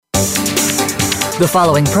The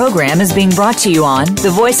following program is being brought to you on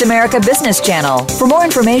the Voice America Business Channel. For more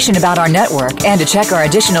information about our network and to check our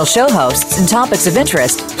additional show hosts and topics of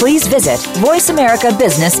interest, please visit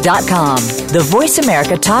voiceamericabusiness.com. The Voice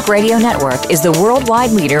America Talk Radio Network is the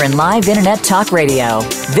worldwide leader in live Internet talk radio.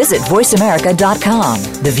 Visit voiceamerica.com.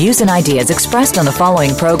 The views and ideas expressed on the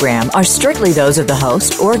following program are strictly those of the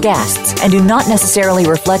host or guests and do not necessarily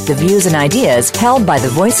reflect the views and ideas held by the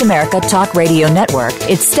Voice America Talk Radio Network,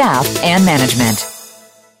 its staff, and management.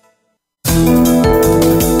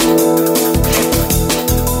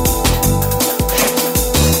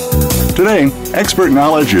 Today, expert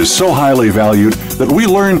knowledge is so highly valued that we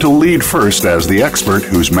learn to lead first as the expert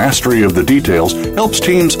whose mastery of the details helps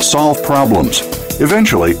teams solve problems.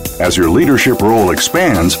 Eventually, as your leadership role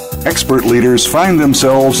expands, expert leaders find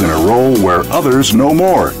themselves in a role where others know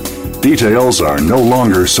more. Details are no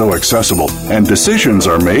longer so accessible, and decisions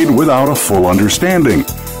are made without a full understanding.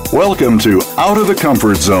 Welcome to Out of the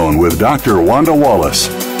Comfort Zone with Dr. Wanda Wallace.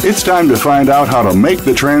 It's time to find out how to make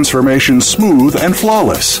the transformation smooth and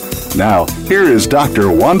flawless. Now, here is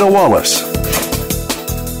Dr. Wanda Wallace.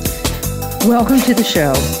 Welcome to the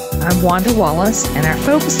show. I'm Wanda Wallace, and our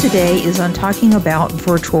focus today is on talking about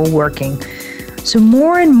virtual working. So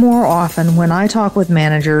more and more often when I talk with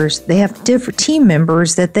managers, they have different team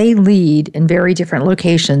members that they lead in very different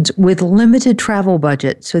locations with limited travel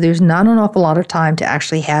budget. So there's not an awful lot of time to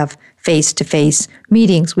actually have face-to-face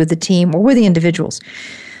meetings with the team or with the individuals.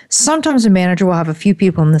 Sometimes a manager will have a few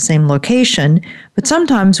people in the same location, but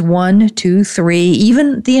sometimes 1, 2, 3,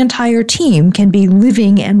 even the entire team can be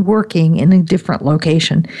living and working in a different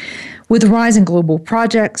location. With the rise in global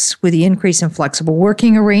projects, with the increase in flexible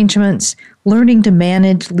working arrangements, learning to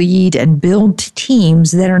manage, lead, and build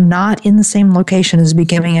teams that are not in the same location is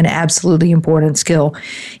becoming an absolutely important skill.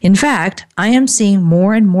 In fact, I am seeing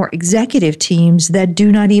more and more executive teams that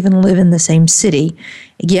do not even live in the same city,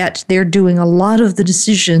 yet they're doing a lot of the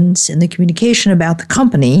decisions and the communication about the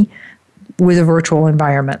company with a virtual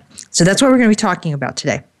environment. So that's what we're going to be talking about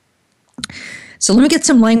today. So let me get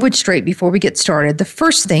some language straight before we get started. The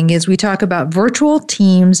first thing is we talk about virtual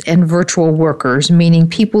teams and virtual workers, meaning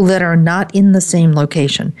people that are not in the same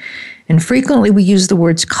location. And frequently we use the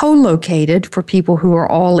words co-located for people who are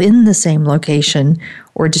all in the same location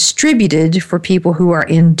or distributed for people who are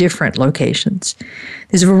in different locations.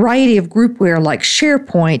 There's a variety of groupware like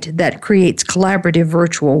SharePoint that creates collaborative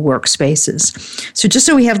virtual workspaces. So just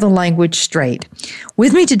so we have the language straight.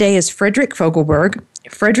 With me today is Frederick Fogelberg.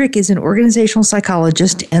 Frederick is an organizational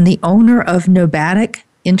psychologist and the owner of Nobatic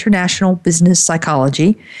International Business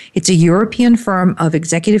Psychology. It's a European firm of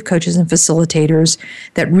executive coaches and facilitators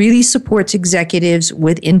that really supports executives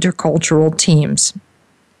with intercultural teams.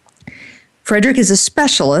 Frederick is a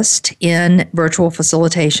specialist in virtual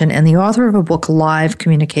facilitation and the author of a book, Live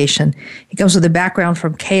Communication. He comes with a background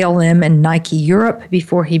from KLM and Nike Europe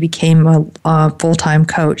before he became a full-time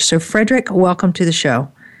coach. So Frederick, welcome to the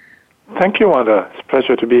show. Thank you, Wanda. It's a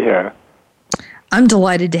pleasure to be here. I'm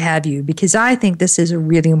delighted to have you because I think this is a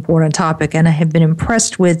really important topic, and I have been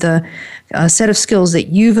impressed with the set of skills that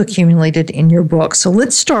you've accumulated in your book. So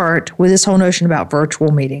let's start with this whole notion about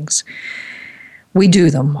virtual meetings. We do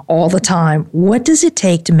them all the time. What does it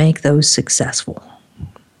take to make those successful?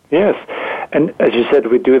 Yes, and as you said,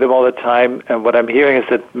 we do them all the time, and what I'm hearing is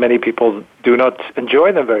that many people do not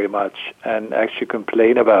enjoy them very much and actually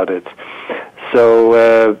complain about it.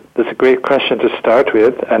 So that's a great question to start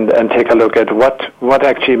with and take a look at what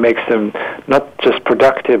actually makes them not just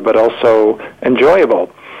productive but also enjoyable.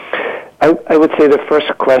 I would say the first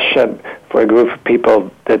question for a group of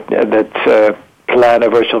people that plan a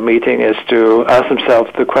virtual meeting is to ask themselves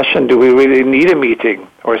the question, do we really need a meeting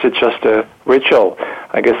or is it just a ritual?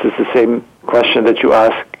 I guess it's the same question that you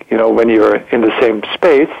ask, when you're in the same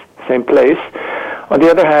space, same place. On the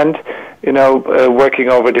other hand, working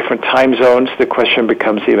over different time zones, the question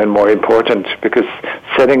becomes even more important because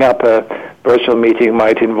setting up a virtual meeting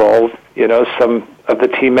might involve, some of the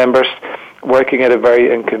team members working at a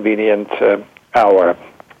very inconvenient hour.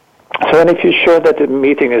 So then if you're sure that the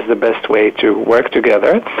meeting is the best way to work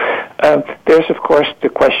together, there's, of course, the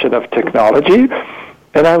question of technology.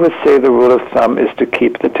 And I would say the rule of thumb is to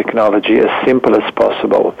keep the technology as simple as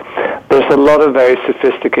possible. There's a lot of very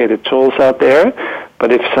sophisticated tools out there,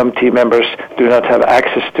 but if some team members do not have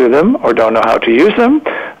access to them or don't know how to use them,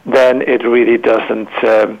 then it really doesn't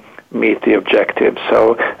meet the objective.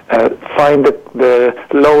 So find the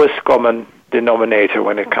lowest common denominator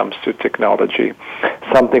when it comes to technology,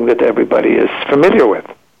 something that everybody is familiar with.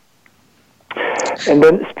 And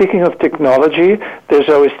then, speaking of technology, there's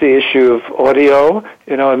always the issue of audio.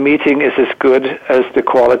 A meeting is as good as the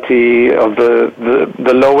quality of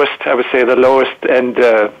the lowest, I would say, the lowest end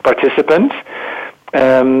participant.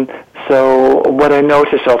 So what I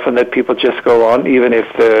notice often that people just go on, even if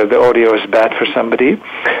the audio is bad for somebody.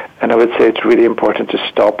 And I would say it's really important to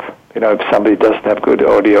stop, if somebody doesn't have good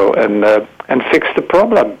audio and fix the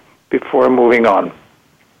problem before moving on.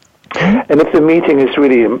 And if the meeting is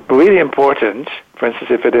really, really important, for instance,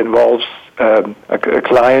 if it involves a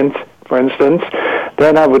client, for instance,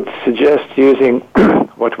 then I would suggest using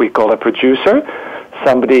what we call a producer,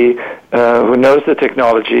 somebody who knows the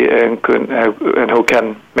technology and who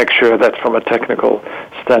can make sure that from a technical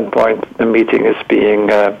standpoint the meeting is being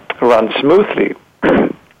run smoothly.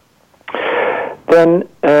 Then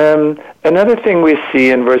another thing we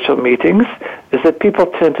see in virtual meetings is that people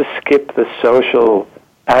tend to skip the social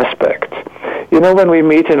aspect. When we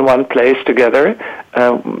meet in one place together,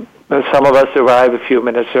 some of us arrive a few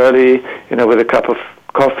minutes early, with a cup of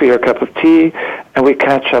coffee or a cup of tea, and we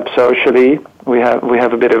catch up socially. We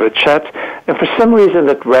have a bit of a chat, and for some reason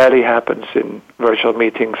that rarely happens in virtual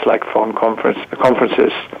meetings like phone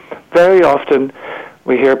conferences. Very often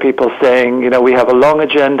we hear people saying, we have a long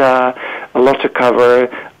agenda, a lot to cover,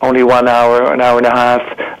 only 1 hour, an hour and a half.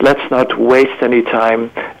 Let's not waste any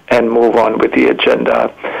time and move on with the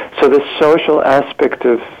agenda. So the social aspect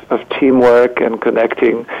of teamwork and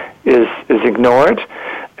connecting is ignored.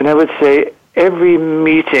 And I would say every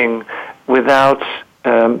meeting without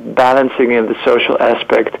balancing in the social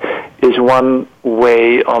aspect is one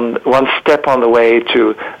step on the way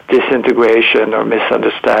to disintegration or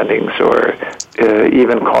misunderstandings or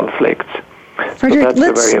even conflict. Frederick,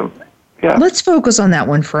 let's focus on that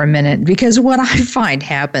one for a minute, because what I find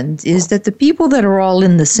happens is that the people that are all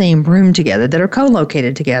in the same room together, that are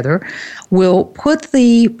co-located together, will put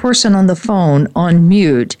the person on the phone on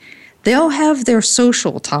mute. They'll have their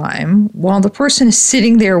social time while the person is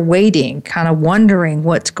sitting there waiting, kind of wondering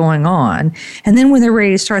what's going on. And then when they're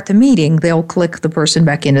ready to start the meeting, they'll click the person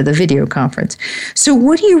back into the video conference. So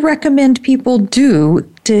what do you recommend people do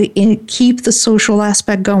to keep the social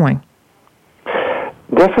aspect going?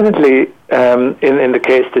 Definitely, in the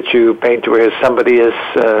case that you paint where somebody is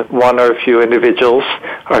one or a few individuals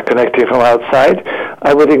are connecting from outside,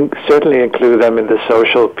 I would certainly include them in the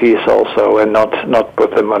social piece also, and not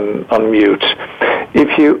put them on mute.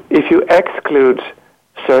 If you exclude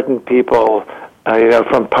certain people,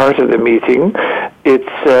 from part of the meeting,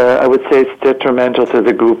 it's I would say it's detrimental to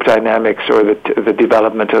the group dynamics or the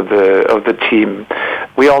development of the team.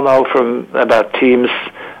 We all know about teams.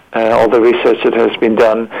 All the research that has been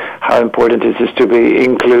done, how important it is to be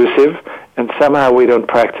inclusive, and somehow we don't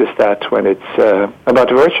practice that when it's about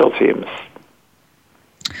virtual teams.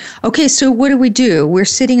 Okay, so what do? We're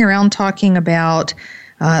sitting around talking about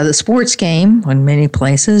the sports game in many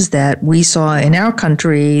places that we saw in our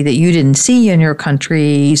country that you didn't see in your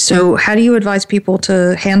country. So how do you advise people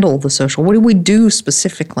to handle the social? What do we do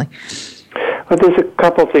specifically? Well, there's a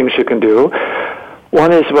couple things you can do.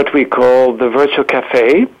 One is what we call the virtual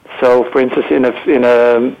cafe. So, for instance, in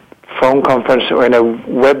a phone conference or in a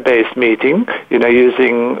web-based meeting,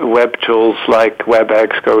 using web tools like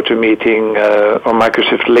WebEx, GoToMeeting, or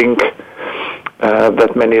Microsoft Link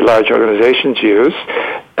that many large organizations use.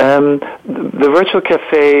 The virtual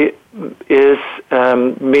cafe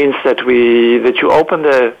means that you open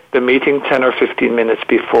the meeting 10 or 15 minutes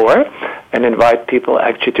before and invite people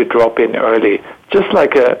actually to drop in early, just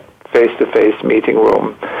like a face-to-face meeting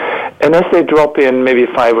room. And as they drop in maybe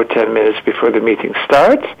 5 or 10 minutes before the meeting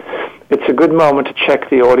starts, it's a good moment to check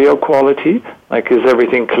the audio quality, like is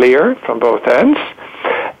everything clear from both ends,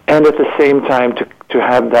 and at the same time to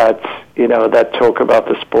have that talk about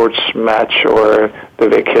the sports match or the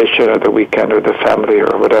vacation or the weekend or the family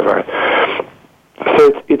or whatever.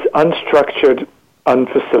 So it's unstructured,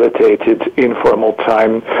 unfacilitated, informal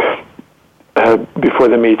time before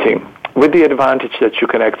the meeting, with the advantage that you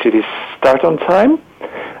can actually start on time,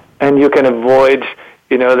 and you can avoid,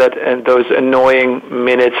 that and those annoying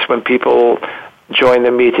minutes when people join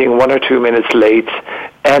the meeting 1 or 2 minutes late,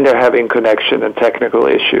 and they're having connection and technical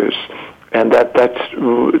issues, and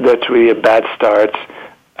that's really a bad start,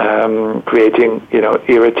 creating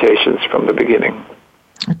irritations from the beginning.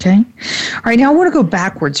 Okay. All right. Now I want to go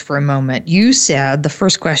backwards for a moment. You said the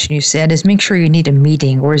first question you said is make sure you need a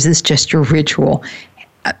meeting, or is this just your ritual?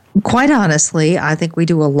 Quite honestly, I think we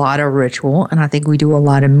do a lot of ritual, and I think we do a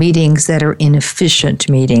lot of meetings that are inefficient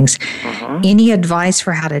meetings. Mm-hmm. Any advice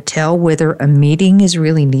for how to tell whether a meeting is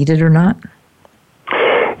really needed or not?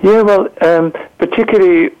 Yeah, well,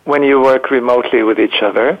 particularly when you work remotely with each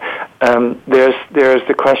other, There's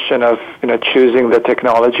the question of choosing the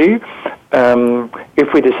technology.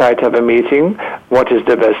 If we decide to have a meeting, what is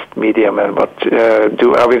the best medium, and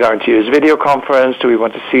are we going to use video conference? Do we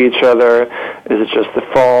want to see each other? Is it just the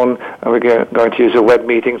phone? Are we going to use a web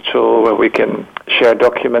meeting tool where we can share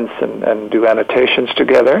documents and do annotations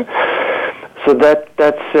together? So that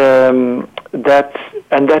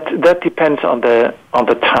depends on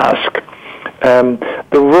the task.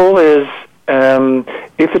 The rule is,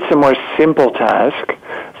 if it's a more simple task,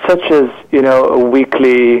 such as a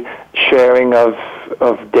weekly sharing of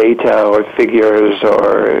data or figures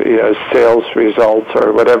or sales results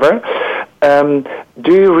or whatever,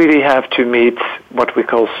 do you really have to meet what we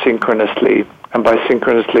call synchronously? And by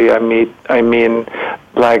synchronously, I mean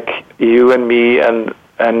like you and me and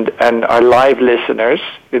our live listeners.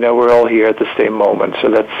 We're all here at the same moment, so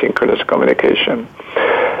that's synchronous communication.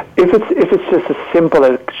 If it's just a simple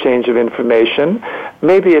exchange of information,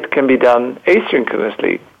 maybe it can be done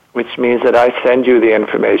asynchronously, which means that I send you the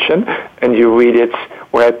information and you read it,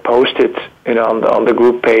 or I post it, on the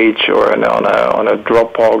group page or on a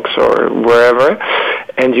Dropbox or wherever,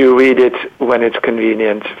 and you read it when it's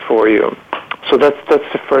convenient for you. So that's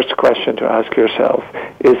the first question to ask yourself: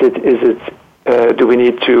 do we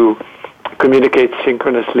need to communicate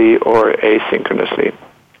synchronously or asynchronously?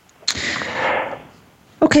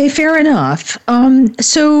 Okay, fair enough.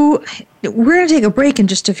 So we're going to take a break in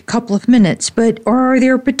just a couple of minutes, but are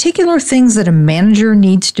there particular things that a manager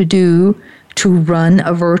needs to do to run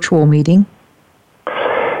a virtual meeting?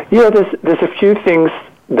 Yeah, there's a few things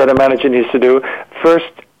that a manager needs to do.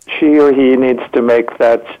 First, she or he needs to make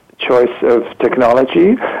that choice of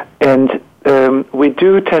technology, and we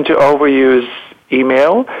do tend to overuse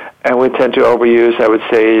email, and we tend to overuse, I would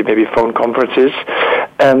say, maybe phone conferences.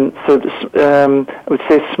 I would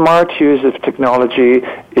say smart use of technology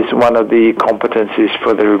is one of the competencies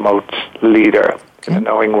for the remote leader,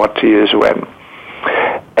 knowing what to use when.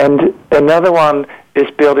 And another one is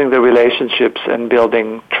building the relationships and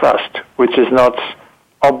building trust, which is not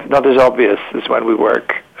as obvious as when we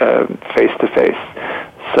work face to face.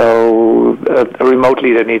 So a remote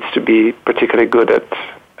leader needs to be particularly good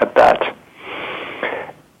at that.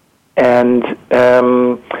 And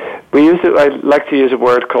I like to use a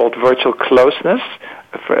word called virtual closeness.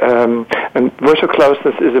 And virtual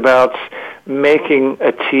closeness is about making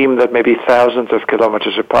a team that may be thousands of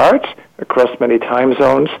kilometers apart across many time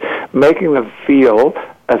zones, making them feel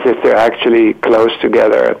as if they're actually close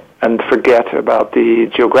together and forget about the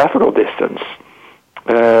geographical distance.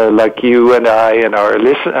 Like you and I and our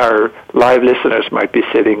live listeners might be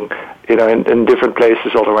sitting, in different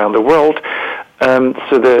places all around the world.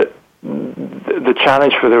 So the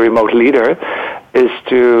challenge for the remote leader is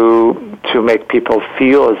to make people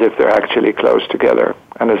feel as if they're actually close together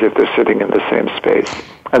and as if they're sitting in the same space.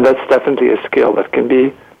 And that's definitely a skill that can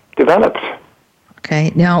be developed.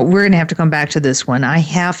 Okay, now we're going to have to come back to this one. I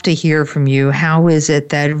have to hear from you. How is it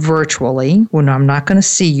that virtually, when I'm not going to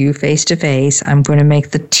see you face to face, I'm going to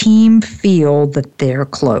make the team feel that they're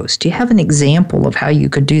close? Do you have an example of how you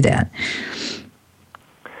could do that?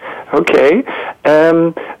 Okay.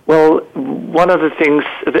 Well, one of the things,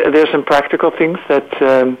 there's some practical things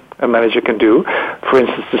that a manager can do. For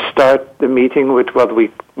instance, to start the meeting with what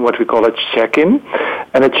we call a check-in.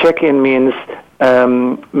 And a check-in means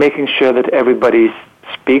making sure that everybody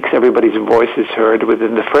speaks, everybody's voice is heard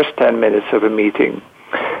within the first 10 minutes of a meeting.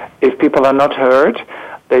 If people are not heard,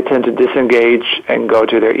 they tend to disengage and go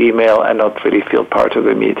to their email and not really feel part of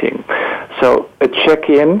the meeting. So a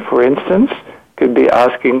check-in, for instance, could be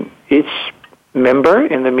asking each member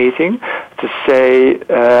in the meeting to say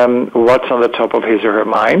what's on the top of his or her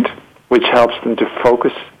mind, which helps them to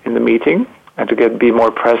focus in the meeting and to be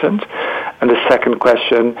more present. And the second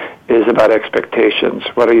question is about expectations.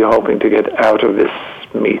 What are you hoping to get out of this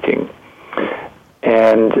meeting?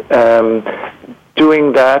 And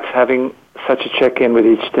doing that, having such a check-in with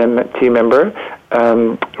each team member,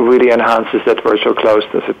 really enhances that virtual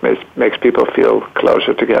closeness. It makes people feel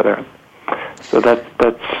closer together. So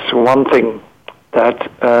that's one thing that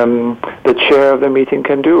the chair of the meeting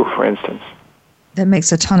can do, for instance. That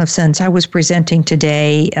makes a ton of sense. I was presenting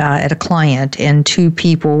today at a client, and two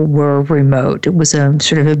people were remote. It was a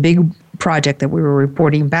sort of a big project that we were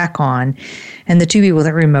reporting back on. And the two people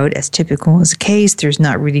that were remote, as typical is the case, there's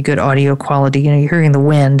not really good audio quality. You're hearing the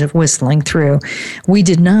wind whistling through. We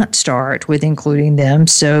did not start with including them.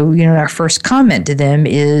 So, our first comment to them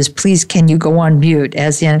is, please, can you go on mute?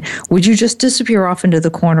 As in, would you just disappear off into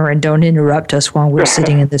the corner and don't interrupt us while we're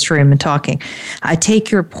sitting in this room and talking? I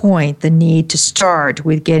take your point, the need to start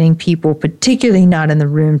with getting people, particularly not in the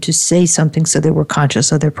room, to say something so that we're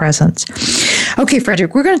conscious of their presence. Okay,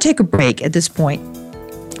 Frederick, we're going to take a break at this point.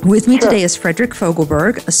 With me today is Frederick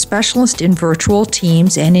Fogelberg, a specialist in virtual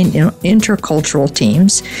teams and in intercultural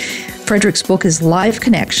teams. Frederick's book is Live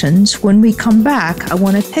Connections. When we come back, I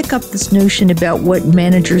want to pick up this notion about what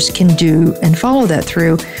managers can do and follow that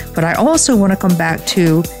through. But I also want to come back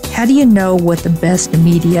to how do you know what the best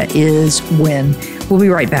media is when? We'll be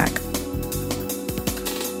right back.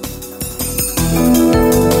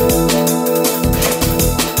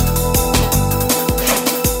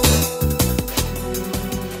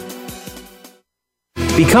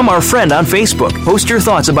 Become our friend on Facebook. Post your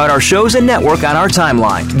thoughts about our shows and network on our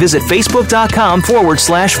timeline. Visit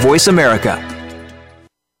facebook.com/Voice America.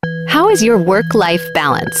 How is your work-life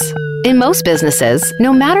balance? In most businesses,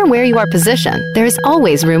 no matter where you are positioned, there is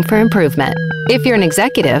always room for improvement. If you're an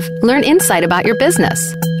executive, learn insight about your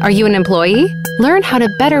business. Are you an employee? Learn how to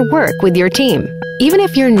better work with your team. Even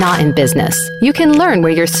if you're not in business, you can learn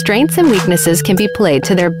where your strengths and weaknesses can be played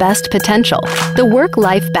to their best potential. The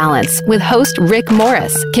Work-Life Balance with host Rick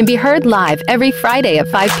Morris can be heard live every Friday at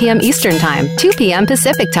 5 p.m. Eastern Time, 2 p.m.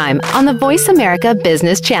 Pacific Time on the Voice America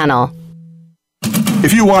Business Channel.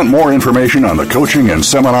 If you want more information on the coaching and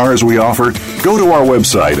seminars we offer, go to our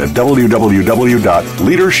website at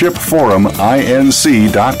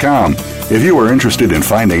www.leadershipforuminc.com. If you are interested in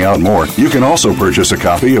finding out more, you can also purchase a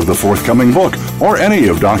copy of the forthcoming book or any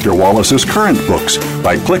of Dr. Wallace's current books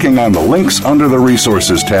by clicking on the links under the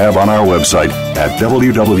Resources tab on our website at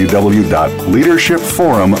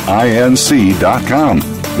www.leadershipforuminc.com.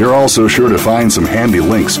 You're also sure to find some handy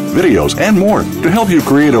links, videos, and more to help you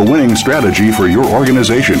create a winning strategy for your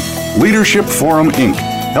organization. Leadership Forum, Inc.,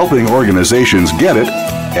 helping organizations get it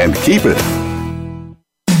and keep it.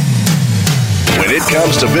 When it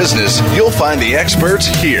comes to business, you'll find the experts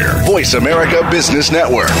here. Voice America Business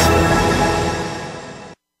Network.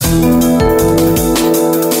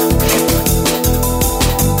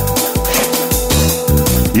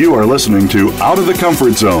 You are listening to Out of the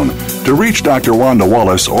Comfort Zone. To reach Dr. Wanda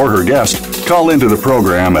Wallace or her guest, call into the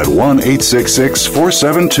program at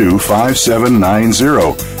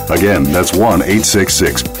 1-866-472-5790. Again, that's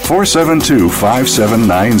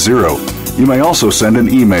 1-866-472-5790. You may also send an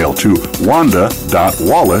email to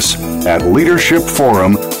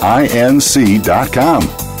wanda.wallace@leadershipforuminc.com.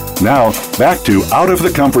 Now, back to Out of the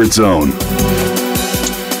Comfort Zone.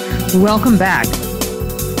 Welcome back.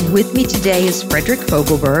 With me today is Frederick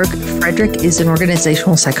Fogelberg. Frederick is an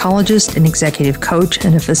organizational psychologist, an executive coach,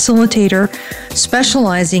 and a facilitator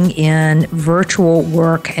specializing in virtual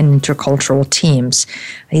work and intercultural teams.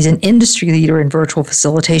 He's an industry leader in virtual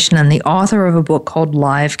facilitation and the author of a book called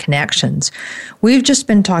Live Connections. We've just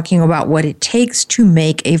been talking about what it takes to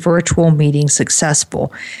make a virtual meeting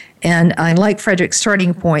successful. And I like Frederick's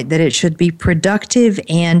starting point that it should be productive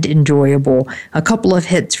and enjoyable. A couple of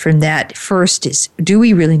hits from that. First is, do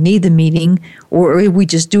we really need the meeting, or are we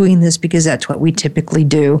just doing this because that's what we typically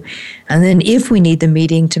do? And then if we need the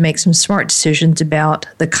meeting, to make some smart decisions about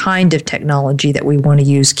the kind of technology that we want to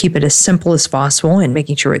use. Keep it as simple as possible and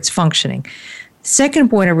making sure it's functioning. Second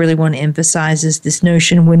point I really want to emphasize is this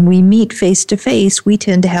notion when we meet face-to-face, we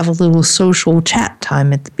tend to have a little social chat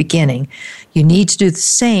time at the beginning. You need to do the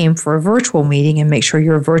same for a virtual meeting and make sure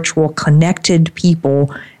your virtual connected people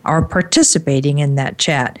are participating in that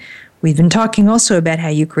chat. We've been talking also about how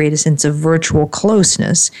you create a sense of virtual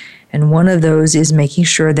closeness, and one of those is making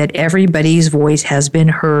sure that everybody's voice has been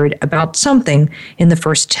heard about something in the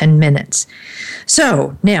first 10 minutes.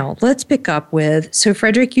 So now let's pick up with, so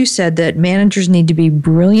Frederick, you said that managers need to be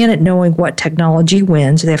brilliant at knowing what technology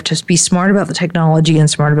wins. They have to be smart about the technology and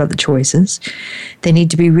smart about the choices. They need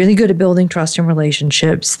to be really good at building trust and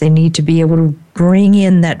relationships. They need to be able to bring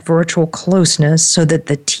in that virtual closeness so that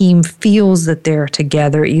the team feels that they're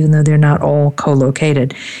together even though they're not all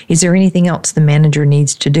co-located. Is there anything else the manager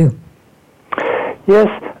needs to do? Yes,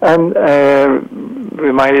 I'm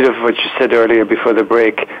reminded of what you said earlier before the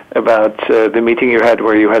break about the meeting you had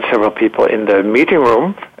where you had several people in the meeting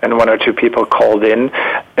room and one or two people called in,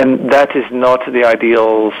 and that is not the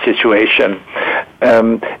ideal situation.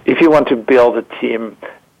 If you want to build a team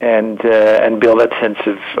and build that sense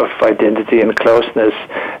of identity and closeness,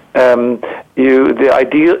 in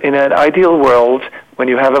an ideal world, when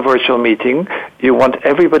you have a virtual meeting, you want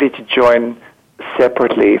everybody to join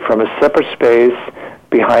separately from a separate space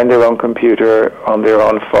behind their own computer on their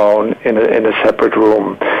own phone in a separate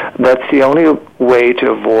room. That's the only way to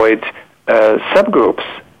avoid subgroups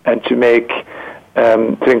and to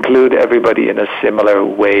include everybody in a similar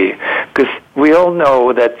way. Because we all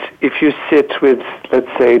know that if you sit with,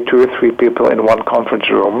 let's say, 2 or 3 people in one conference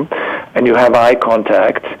room and you have eye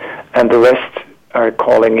contact and the rest are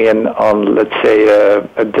calling in on, let's say,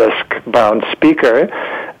 a desk-bound speaker,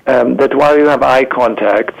 that while you have eye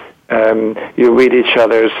contact, you read each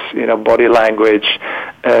other's, body language.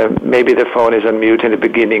 Maybe the phone is on mute in the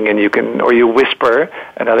beginning, and you whisper,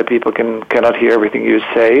 and other people cannot hear everything you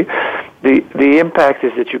say. The impact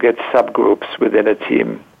is that you get subgroups within a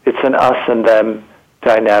team. It's an us and them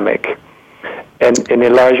dynamic, and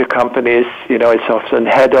in larger companies, it's often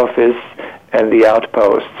head office and the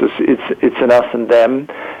outposts. It's an us and them,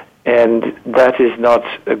 and that is not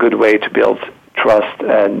a good way to build trust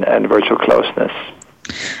and virtual closeness.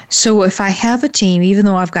 So if I have a team, even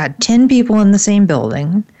though I've got 10 people in the same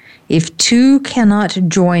building, if 2 cannot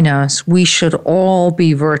join us, we should all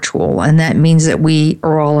be virtual, and that means that we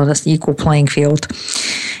are all on an equal playing field.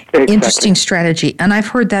 Exactly. Interesting strategy, and I've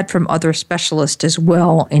heard that from other specialists as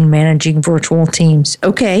well in managing virtual teams.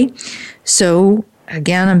 Okay, so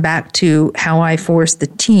again, I'm back to how I force the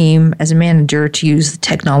team as a manager to use the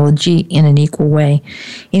technology in an equal way.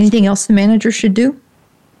 Anything else the manager should do?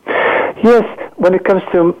 Yes, when it comes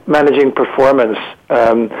to managing performance,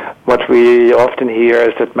 what we often hear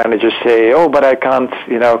is that managers say, "Oh, but I can't,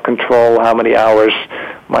 control how many hours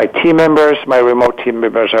my remote team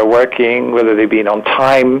members are working, whether they've been on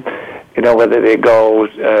time, whether they go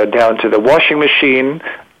down to the washing machine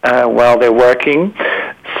while they're working."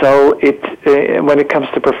 So when it comes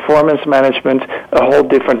to performance management, a whole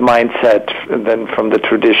different mindset than from the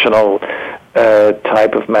traditional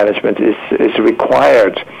type of management is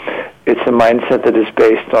required. It's a mindset that is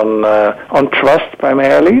based on trust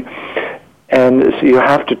primarily, and so you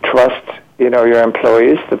have to trust your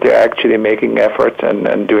employees that they're actually making effort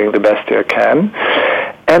and doing the best they can,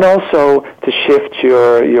 and also to shift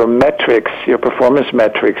your metrics, your performance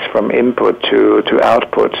metrics from input to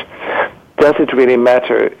output. Does it really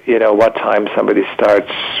matter, what time somebody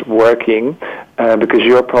starts working? Because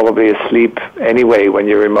you're probably asleep anyway when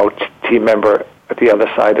your remote team member at the other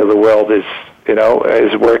side of the world is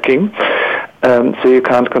working. So you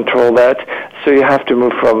can't control that. So you have to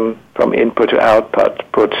move from input to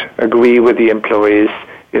output, agree with the employees,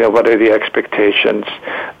 what are the expectations,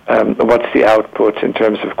 what's the output in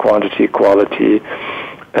terms of quantity, quality,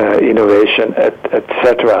 innovation,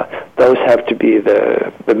 etc. Those have to be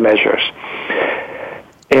the measures.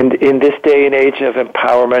 And in this day and age of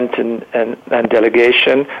empowerment and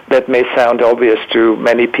delegation, that may sound obvious to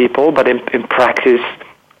many people, but in practice,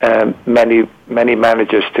 many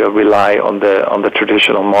managers still rely on the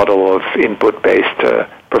traditional model of input-based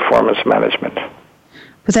performance management.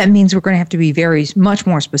 But that means we're going to have to be much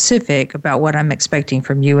more specific about what I'm expecting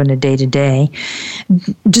from you in a day-to-day.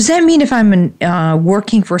 Does that mean if I'm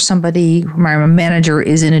working for somebody, my manager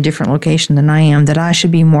is in a different location than I am, that I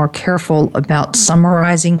should be more careful about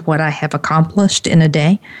summarizing what I have accomplished in a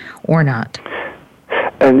day or not?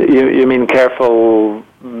 And you mean careful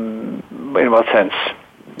in what sense?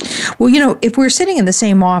 Well, if we're sitting in the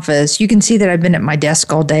same office, you can see that I've been at my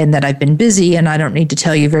desk all day and that I've been busy, and I don't need to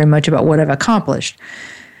tell you very much about what I've accomplished.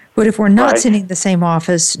 But if we're not sitting in the same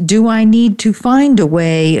office, do I need to find a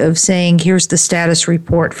way of saying, here's the status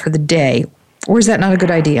report for the day? Or is that not a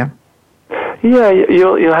good idea? Yeah,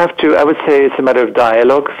 you'll have to, I would say it's a matter of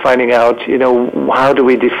dialogue, finding out, how do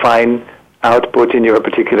we define output in your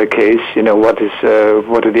particular case?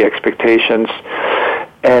 What are the expectations?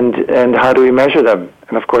 And how do we measure them?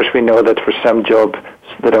 And of course, we know that for some jobs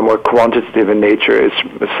that are more quantitative in nature,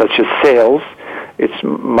 such as sales, it's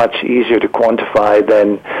much easier to quantify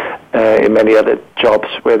than in many other jobs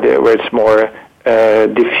where it's more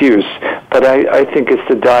diffuse. But I think it's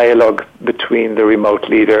the dialogue between the remote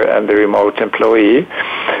leader and the remote employee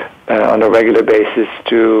on a regular basis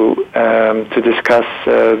to discuss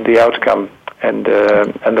the outcome and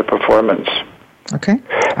the performance. Okay.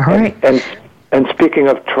 All right. And speaking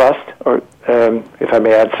of trust, or if I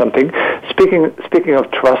may add something, speaking of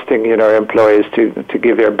trusting, employees to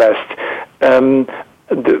give their best,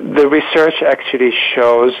 the research actually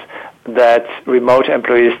shows that remote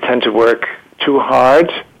employees tend to work too hard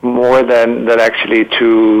more than actually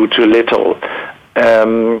too little.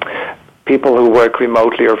 People who work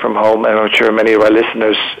remotely or from home, and I'm sure many of our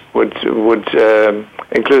listeners would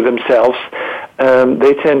include themselves,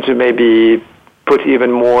 they tend to maybe put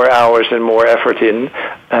even more hours and more effort in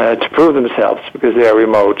to prove themselves because they are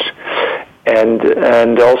remote,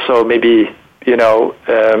 and also maybe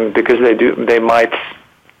because they might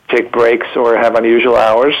take breaks or have unusual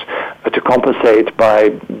hours to compensate by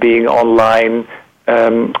being online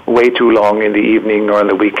way too long in the evening or on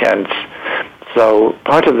the weekends. So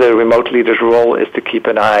part of the remote leader's role is to keep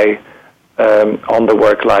an eye on the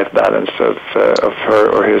work-life balance of her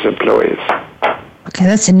or his employees. Okay,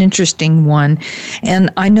 that's an interesting one.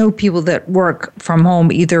 And I know people that work from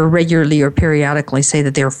home either regularly or periodically say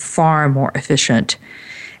that they're far more efficient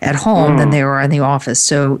at home than they are in the office.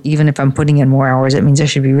 So even if I'm putting in more hours, it means I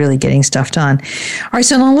should be really getting stuff done. All right,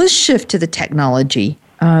 so now let's shift to the technology.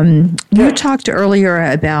 You talked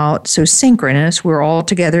earlier about synchronous. We're all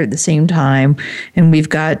together at the same time, and we've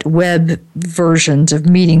got web versions of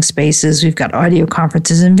meeting spaces. We've got audio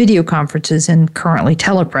conferences and video conferences, and currently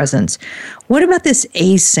telepresence. What about this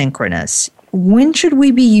asynchronous? When should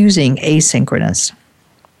we be using asynchronous?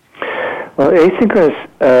 Well, asynchronous,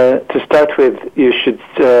 to start with, you should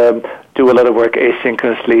do a lot of work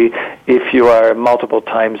asynchronously if you are multiple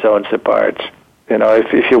time zones apart. You know,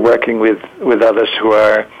 if you're working with others who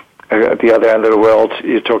are at the other end of the world,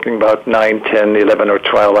 you're talking about 9, 10, 11, or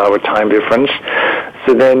 12-hour time difference.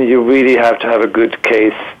 So then you really have to have a good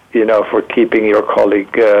case, you know, for keeping your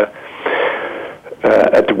colleague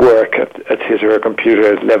at work at his or her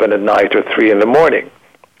computer at 11 at night or 3 in the morning.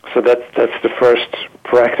 So that's the first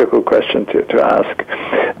practical question to ask.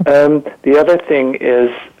 The other thing is,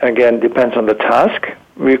 again, depends on the task.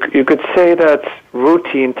 You could say that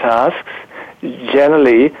routine tasks,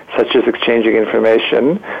 generally, such as exchanging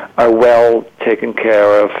information, are well taken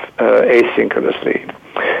care of asynchronously.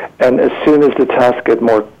 And as soon as the tasks get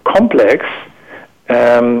more complex,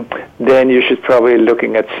 then you should probably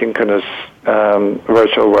looking at synchronous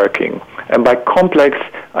virtual working. And by complex,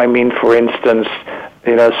 I mean, for instance,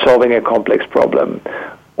 you know, solving a complex problem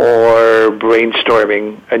or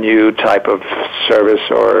brainstorming a new type of service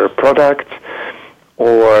or product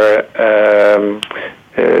or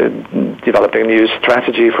developing a new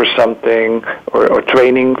strategy for something or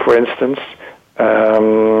training, for instance,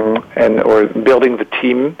 or building the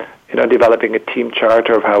team, you know, developing a team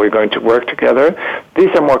charter of how we're going to work together. These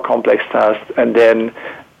are more complex tasks, and then,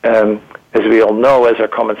 as we all know, as our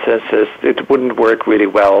common sense says, it wouldn't work really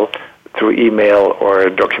well through email or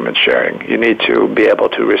document sharing. You need to be able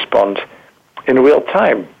to respond in real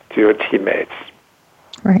time to your teammates.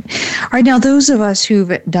 Right. All right. Now, those of us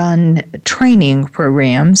who've done training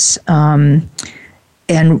programs and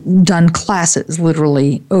done classes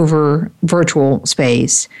literally over virtual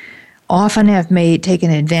space often have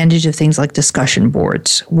taken advantage of things like discussion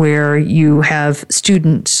boards, where you have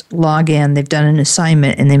students log in, they've done an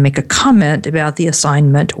assignment, and they make a comment about the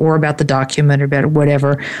assignment or about the document or about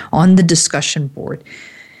whatever on the discussion board.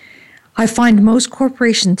 I find most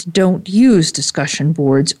corporations don't use discussion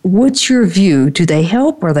boards. What's your view? Do they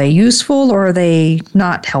help? Are they useful, or are they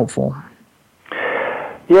not helpful?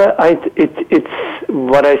 Yeah, it's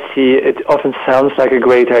what I see. It often sounds like a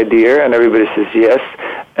great idea, and everybody says yes.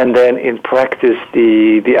 And then in practice,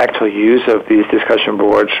 the actual use of these discussion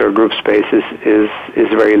boards or group spaces is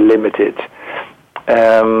very limited.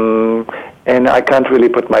 And I can't really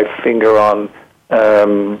put my finger on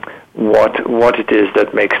what it is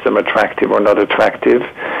that makes them attractive or not attractive.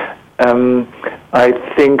 I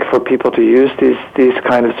think for people to use these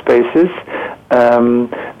kind of spaces,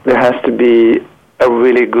 there has to be a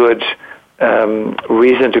really good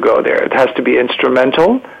reason to go there. It has to be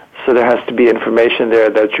instrumental, so there has to be information there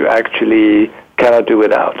that you actually cannot do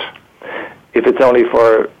without. If it's only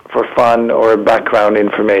for fun or background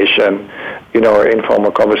information, you know, or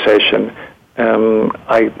informal conversation,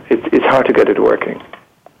 it's hard to get it working.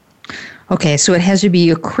 Okay, so it has to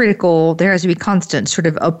be there has to be constant sort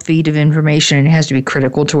of upfeed of information, and it has to be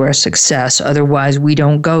critical to our success. Otherwise, we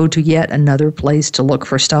don't go to yet another place to look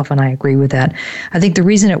for stuff, and I agree with that. I think the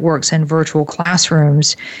reason it works in virtual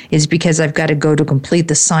classrooms is because I've got to go to complete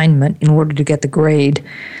the assignment in order to get the grade,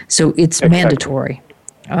 so it's mandatory.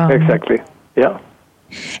 Exactly, yeah.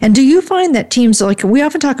 And do you find that teams, like we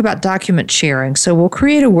often talk about document sharing, so we'll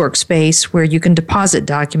create a workspace where you can deposit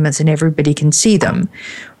documents and everybody can see them.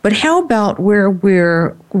 But how about where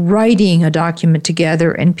we're writing a document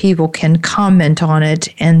together and people can comment on it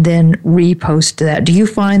and then repost that? Do you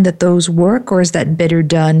find that those work, or is that better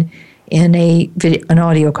done in an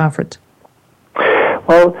audio conference?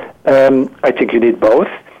 Well, I think you need both.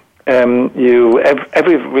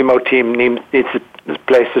 Every remote team needs a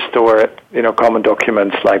place to store, you know, common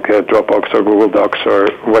documents like Dropbox or Google Docs or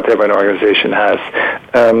whatever an organization has.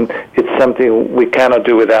 It's something we cannot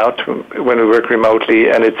do without when we work remotely,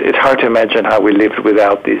 and it's hard to imagine how we lived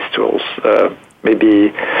without these tools,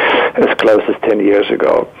 maybe as close as 10 years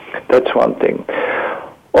ago. That's one thing.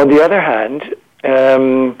 On the other hand,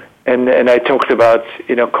 and I talked about,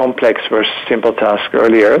 you know, complex versus simple task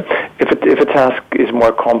earlier. If a task is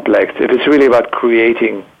more complex, if it's really about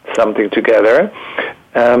creating something together,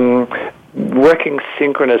 working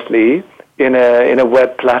synchronously in a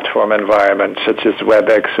web platform environment such as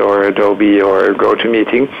WebEx or Adobe or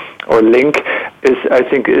GoToMeeting or Link I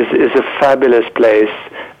think is a fabulous place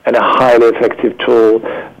and a highly effective tool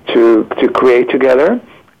to create together,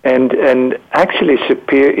 and actually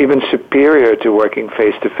even superior to working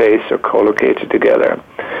face-to-face or co-located together.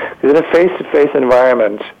 Because in a face-to-face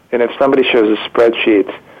environment, and if somebody shows a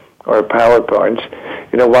spreadsheet or a PowerPoint,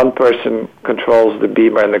 one person controls the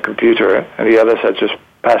beamer and the computer, and the others are just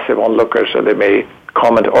passive onlookers, so they may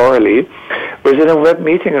comment orally. Whereas in a web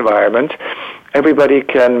meeting environment, everybody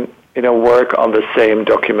can work on the same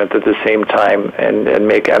document at the same time and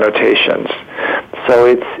make annotations. So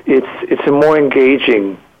it's a more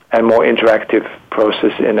engaging and more interactive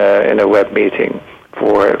process in a web meeting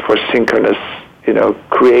for synchronous,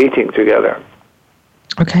 creating together.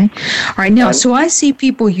 Okay. All right. Now, so I see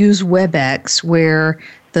people use WebEx where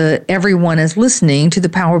everyone is listening to the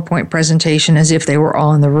PowerPoint presentation as if they were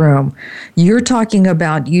all in the room. You're talking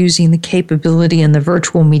about using the capability in the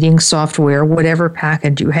virtual meeting software, whatever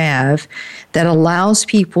package you have, that allows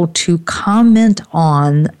people to comment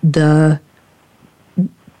on the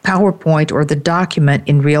PowerPoint or the document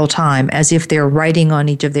in real time as if they're writing on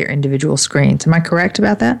each of their individual screens. Am I correct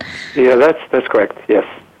about that? Yeah, that's correct. Yes.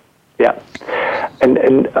 Yeah.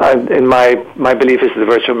 And my belief is the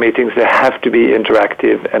virtual meetings, they have to be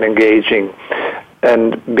interactive and engaging.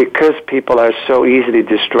 And because people are so easily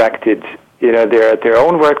distracted, they're at their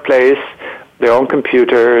own workplace, their own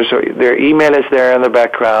computers, or their email is there in the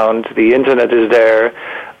background, the internet is there,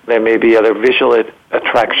 there may be other visual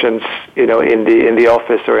attractions, in the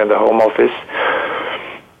office or in the home office,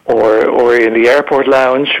 or in the airport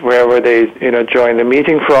lounge, wherever they, join the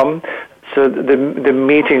meeting from. So the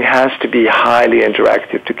meeting has to be highly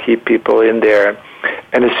interactive to keep people in there.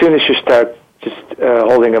 And as soon as you start just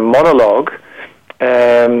holding a monologue,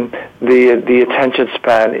 the attention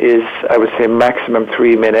span is, I would say, maximum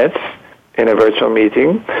 3 minutes in a virtual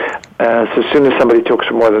meeting. So as soon as somebody talks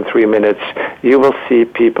for more than 3 minutes, you will see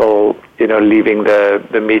people, leaving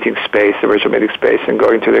the meeting space, the virtual meeting space, and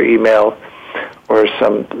going to their email or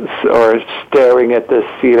staring at the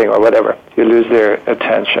ceiling or whatever. You lose their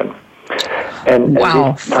attention.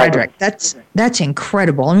 Wow, Frederick, that's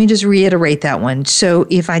incredible. Let me just reiterate that one. So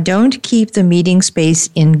if I don't keep the meeting space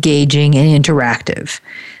engaging and interactive,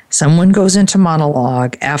 someone goes into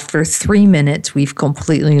monologue. After 3 minutes, we've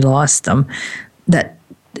completely lost them. That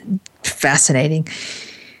fascinating.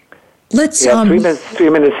 Let's 3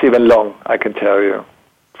 minutes even long, I can tell you.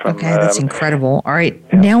 Okay, that's incredible. All right,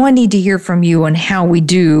 Now I need to hear from you on how we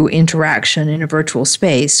do interaction in a virtual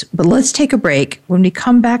space. But let's take a break. When we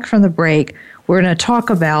come back from the break, we're going to talk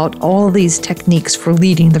about all of these techniques for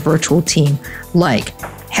leading the virtual team, like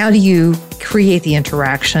how do you create the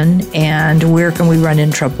interaction and where can we run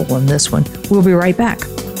in trouble in this one. We'll be right back.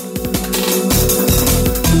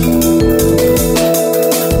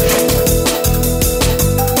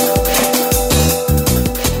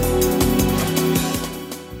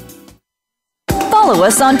 Follow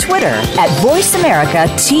us on Twitter at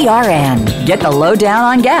VoiceAmericaTRN. Get the lowdown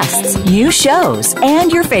on guests, new shows,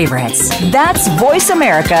 and your favorites. That's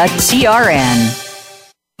VoiceAmericaTRN.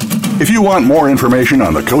 If you want more information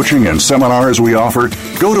on the coaching and seminars we offer,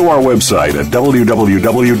 go to our website at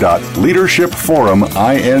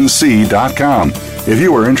www.leadershipforuminc.com. If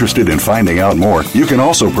you are interested in finding out more, you can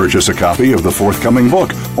also purchase a copy of the forthcoming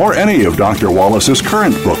book or any of Dr. Wallace's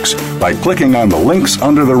current books by clicking on the links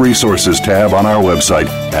under the Resources tab on our website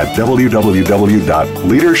at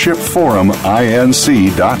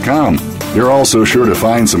www.leadershipforuminc.com. You're also sure to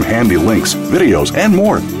find some handy links, videos, and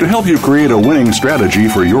more to help you create a winning strategy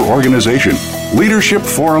for your organization. Leadership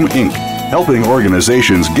Forum Inc., helping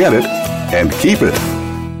organizations get it and keep it.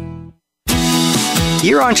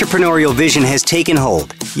 Your entrepreneurial vision has taken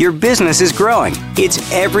hold. Your business is growing. It's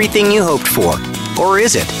everything you hoped for. Or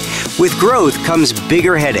is it? With growth comes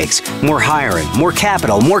bigger headaches, more hiring, more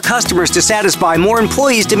capital, more customers to satisfy, more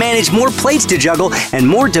employees to manage, more plates to juggle, and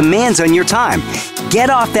more demands on your time. Get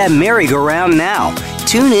off that merry-go-round now.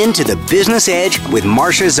 Tune in to The Business Edge with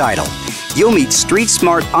Marcia Zeidel. You'll meet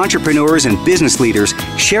street-smart entrepreneurs and business leaders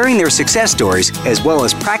sharing their success stories as well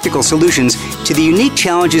as practical solutions to the unique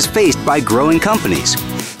challenges faced by growing companies.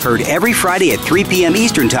 Heard every Friday at 3 p.m.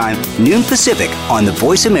 Eastern Time, noon Pacific on the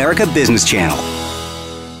Voice America Business Channel.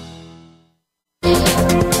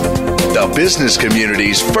 The business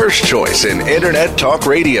community's first choice in Internet Talk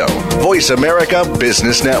Radio. Voice America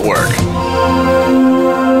Business Network.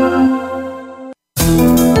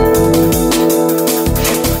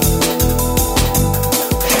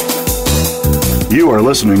 You are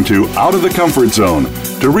listening to Out of the Comfort Zone.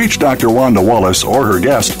 To reach Dr. Wanda Wallace or her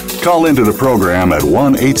guest, call into the program at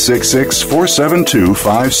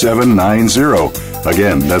 1-866-472-5790.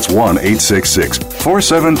 Again, that's 1-866-472-5790.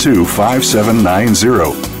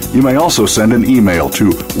 472-5790. You may also send an email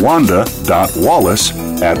to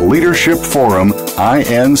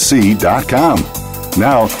wanda.wallace@leadershipforuminc.com.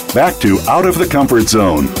 Now, back to Out of the Comfort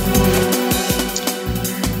Zone.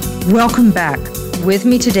 Welcome back. With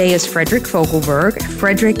me today is Frederick Fogelberg.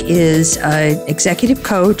 Frederick is an executive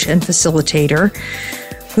coach and facilitator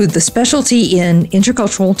with the specialty in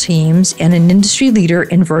intercultural teams and an industry leader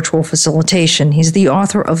in virtual facilitation. He's the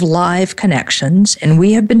author of Live Connections, and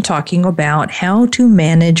we have been talking about how to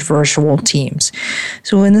manage virtual teams.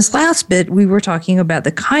 So in this last bit, we were talking about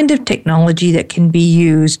the kind of technology that can be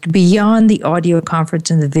used beyond the audio conference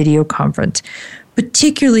and the video conference,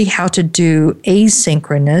 particularly how to do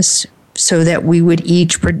asynchronous so that we would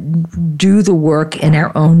each do the work in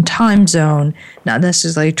our own time zone, not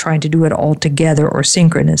necessarily trying to do it all together or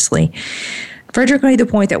synchronously. Frederick made the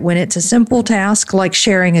point that when it's a simple task like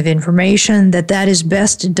sharing of information, that is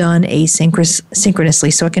best done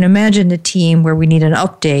asynchronously. So I can imagine a team where we need an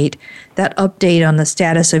update. That update on the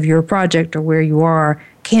status of your project or where you are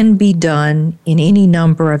can be done in any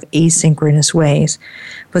number of asynchronous ways.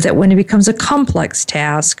 But that when it becomes a complex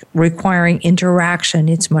task requiring interaction,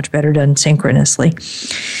 it's much better done synchronously.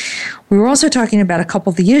 We were also talking about a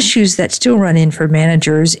couple of the issues that still run in for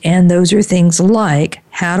managers, and those are things like,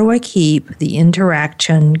 how do I keep the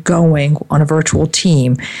interaction going on a virtual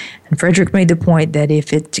team? And Frederick made the point that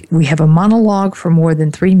if we have a monologue for more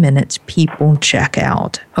than 3 minutes, people check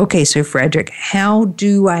out. Okay, so Frederick, how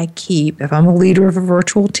do I keep, if I'm a leader of a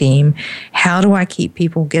virtual team, how do I keep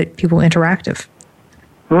get people interactive?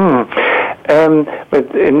 But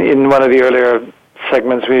in one of the earlier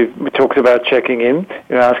segments, we talked about checking in,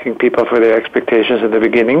 asking people for their expectations at the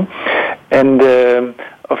beginning, and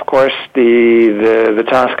of course the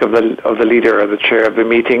task of the leader or the chair of the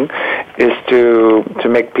meeting is to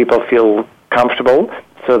make people feel comfortable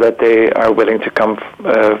so that they are willing to come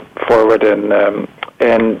forward and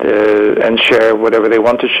share whatever they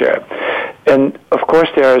want to share. And of course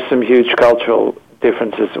there are some huge cultural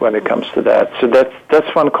differences when it comes to that. So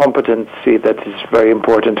that's one competency that is very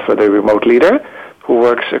important for the remote leader who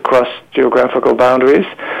works across geographical boundaries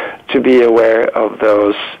to be aware of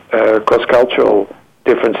those cross-cultural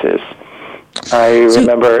differences. Go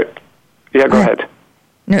ahead.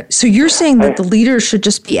 No, so you're saying that the leader should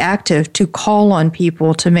just be active to call on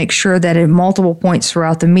people to make sure that at multiple points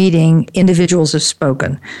throughout the meeting, individuals have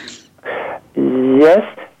spoken. Yes,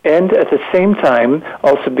 and at the same time,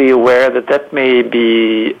 also be aware that may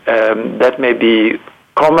be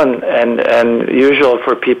common and usual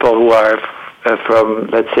for people who are from,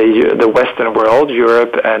 let's say, the Western world,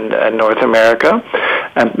 Europe and North America,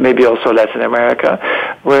 and maybe also Latin America,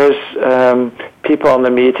 whereas people on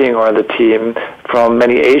the meeting or the team from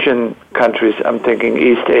many Asian countries, I'm thinking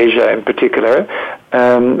East Asia in particular,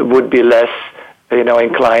 would be less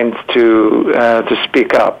inclined to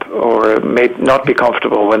speak up or may not be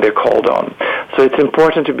comfortable when they're called on. So it's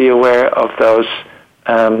important to be aware of those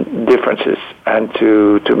differences and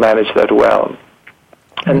to manage that well.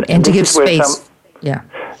 And to give space. Yes,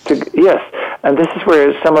 and this is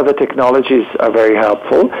where some of the technologies are very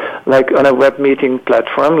helpful. Like on a web meeting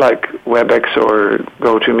platform like WebEx or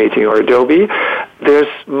GoToMeeting or Adobe, there's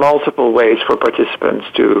multiple ways for participants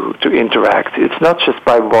to interact. It's not just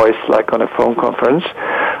by voice like on a phone conference,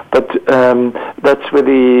 but that's with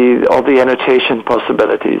all the annotation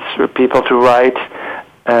possibilities for people to write,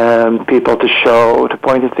 people to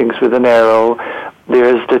point at things with an arrow.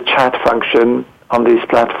 There's the chat function on these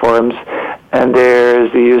platforms, and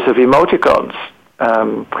there's the use of emoticons.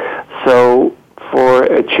 So for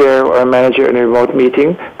a chair or a manager in a remote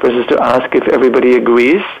meeting, versus to ask if everybody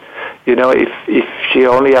agrees, if she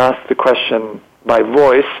only asks the question by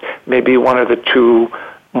voice, maybe one of the two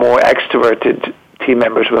more extroverted team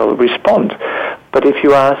members will respond. But if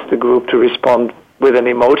you ask the group to respond with an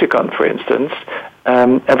emoticon, for instance,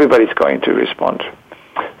 everybody's going to respond.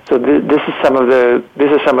 So these are some of the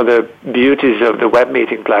beauties of the web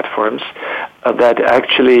meeting platforms, that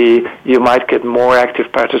actually you might get more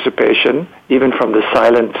active participation, even from the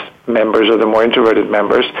silent members or the more introverted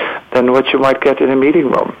members, than what you might get in a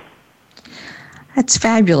meeting room. That's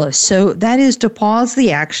fabulous. So that is to pause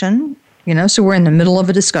the action. So we're in the middle of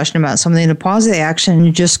a discussion about something, to pause the action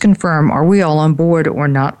and just confirm, are we all on board or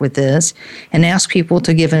not with this? And ask people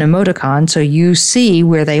to give an emoticon so you see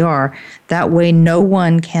where they are. That way no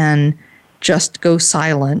one can just go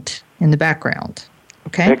silent in the background.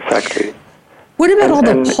 Okay? Exactly. What about all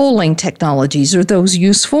the polling technologies? Are those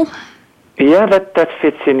useful? Yeah, that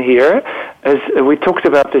fits in here. As we talked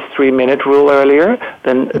about this 3-minute rule earlier,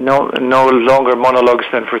 then no longer monologues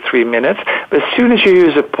than for 3 minutes. But as soon as you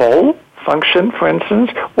use a poll, function, for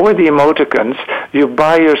instance, or the emoticons, you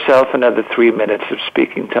buy yourself another 3 minutes of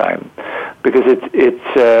speaking time, because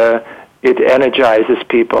it energizes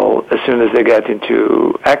people as soon as they get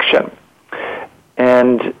into action.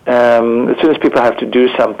 And as soon as people have to do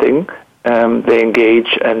something, they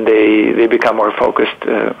engage and they become more focused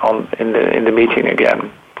in the meeting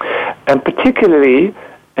again. And particularly,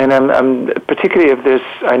 particularly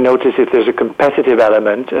I notice if there's a competitive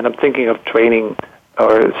element, and I'm thinking of training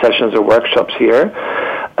or sessions or workshops here,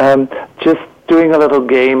 just doing a little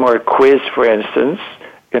game or a quiz, for instance,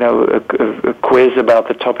 a quiz about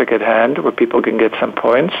the topic at hand where people can get some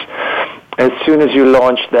points. As soon as you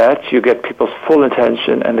launch that, you get people's full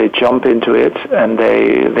attention and they jump into it and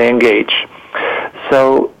they engage.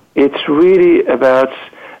 So it's really about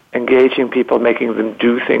engaging people, making them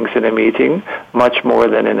do things in a meeting, much more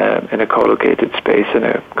than in a co-located space, in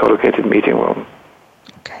a co-located meeting room.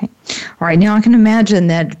 Okay. All right. Now I can imagine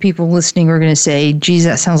that people listening are going to say, geez,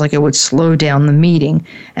 that sounds like it would slow down the meeting,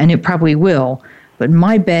 and it probably will. But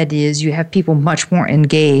my bet is you have people much more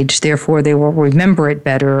engaged, therefore they will remember it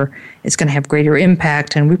better, it's going to have greater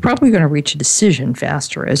impact, and we're probably going to reach a decision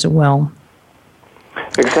faster as well.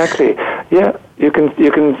 Exactly. Yeah, you can.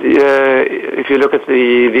 If you look at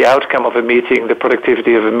the outcome of a meeting, the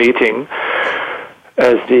productivity of a meeting,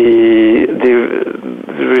 as the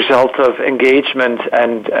result of engagement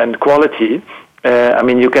and quality.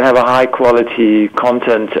 You can have a high-quality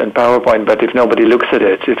content and PowerPoint, but if nobody looks at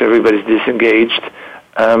it, if everybody's disengaged,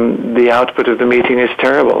 the output of the meeting is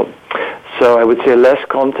terrible. So I would say less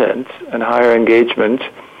content and higher engagement,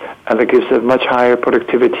 and that gives a much higher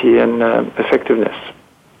productivity and effectiveness.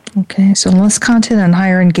 Okay, so less content and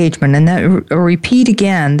higher engagement. And that repeat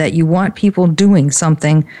again that you want people doing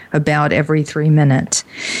something about every 3 minutes.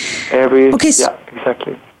 Yeah,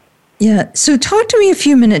 exactly. Yeah, so talk to me a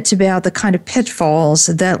few minutes about the kind of pitfalls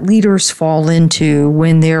that leaders fall into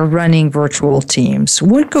when they're running virtual teams.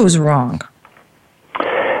 What goes wrong?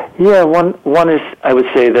 Yeah, one is, I would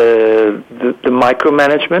say, the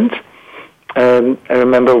micromanagement. I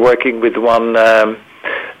remember working with one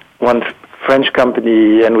French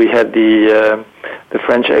company, and we had the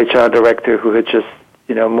French HR director who had just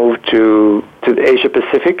moved to the Asia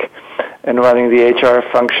Pacific and running the HR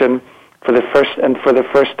function. For the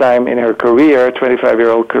first time in her career,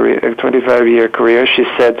 25-year career, she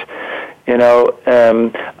said,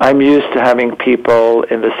 I'm used to having people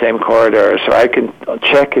in the same corridor, so I can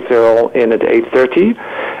check if they're all in at 8:30.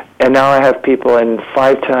 And now I have people in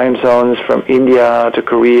 5 time zones from India to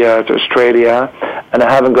Korea to Australia, and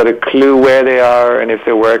I haven't got a clue where they are and if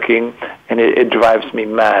they're working, and it drives me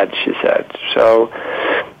mad, she said. So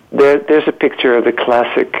there's a picture of the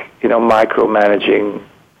classic, micromanaging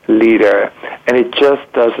leader, and it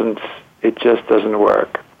just doesn't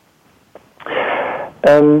work.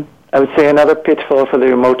 I would say another pitfall for the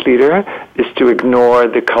remote leader is to ignore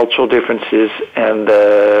the cultural differences and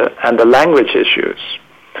the language issues.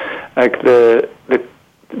 Like the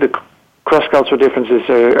cross-cultural differences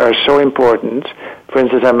are so important. For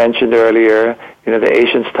instance, I mentioned earlier, the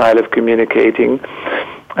Asian style of communicating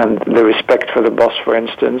and the respect for the boss, for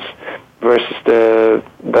instance, versus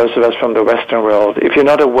those of us from the Western world. If you're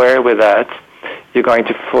not aware with that, you're going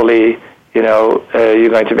to fully, you're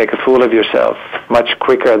going to make a fool of yourself much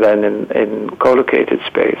quicker than in co-located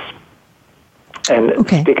space. And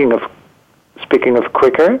speaking of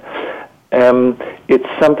quicker, it's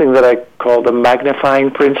something that I call the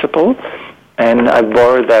magnifying principle, and I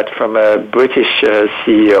borrowed that from a British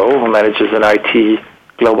CEO who manages an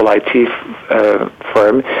global IT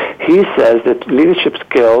firm. He says that leadership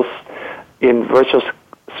skills in virtual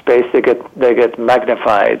space, they get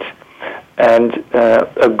magnified, and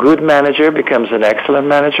a good manager becomes an excellent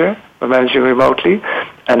manager when managing remotely,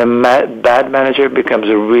 and a bad manager becomes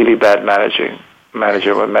a really bad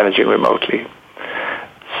manager when managing remotely.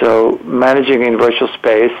 So managing in virtual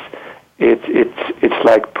space, it's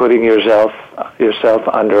like putting yourself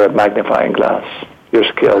under a magnifying glass, your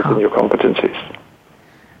skills and your competencies.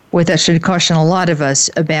 Well, that should caution a lot of us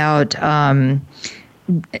about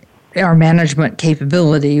our management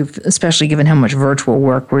capability, especially given how much virtual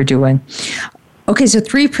work we're doing. Okay, so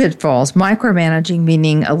 3 pitfalls. Micromanaging,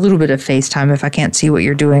 meaning a little bit of FaceTime if I can't see what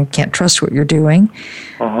you're doing, can't trust what you're doing,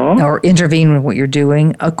 or intervene with what you're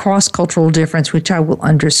doing. A cross-cultural difference, which I will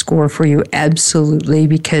underscore for you absolutely,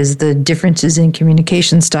 because the differences in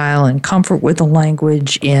communication style and comfort with the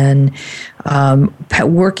language, in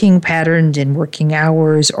working patterns and working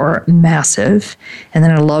hours are massive. And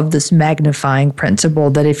then I love this magnifying principle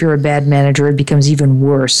that if you're a bad manager, it becomes even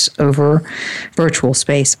worse over virtual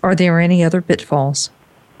space. Are there any other pitfalls?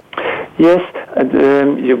 Yes,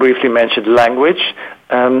 you briefly mentioned language.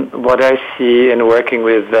 what I see in working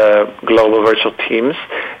with global virtual teams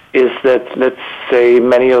is that, let's say,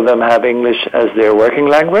 many of them have English as their working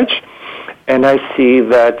language, and I see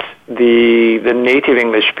that the native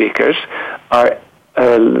English speakers are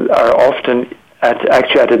often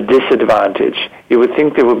actually at a disadvantage. You would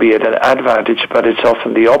think they would be at an advantage, but it's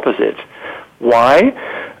often the opposite. Why?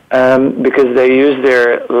 Because they use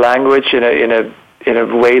their language in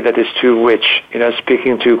a way that is too rich,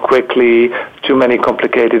 speaking too quickly, too many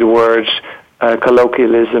complicated words,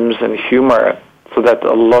 colloquialisms and humor, so that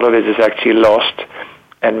a lot of it is actually lost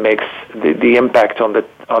and makes the impact on the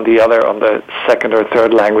second or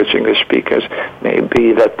third language English speakers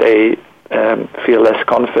maybe that they feel less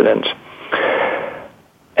confident.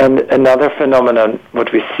 And another phenomenon,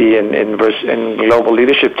 what we see in global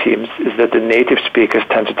leadership teams, is that the native speakers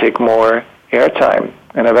tend to take more airtime.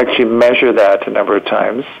 And I've actually measured that a number of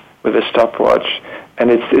times with a stopwatch,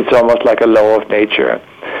 and it's almost like a law of nature.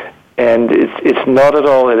 And it's not at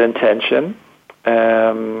all an intention.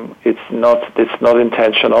 It's not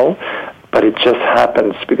intentional, but it just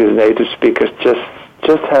happens because native speakers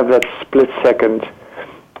just have that split second,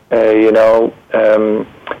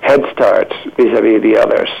 head start vis-a-vis the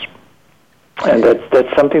others. And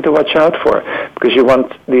that's something to watch out for, because you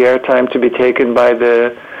want the airtime to be taken by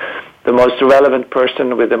the most relevant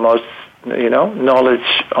person with the most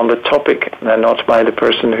knowledge on the topic, and not by the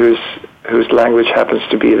person whose language happens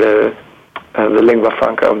to be the lingua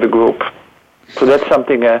franca of the group. So that's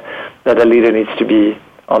something that a leader needs to be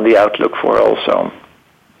on the outlook for also.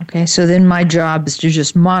 Okay, so then my job is to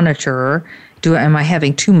just monitor, am I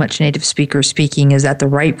having too much native speakers speaking? Is that the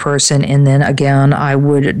right person? And then again, I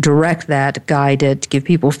would direct that, guide it, give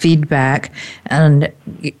people feedback, and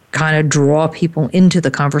kind of draw people into the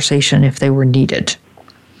conversation if they were needed.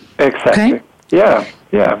 Exactly. Okay? Yeah.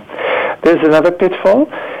 There's another pitfall,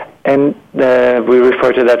 and we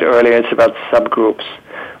referred to that earlier. It's about subgroups.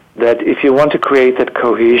 That if you want to create that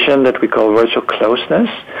cohesion that we call virtual closeness,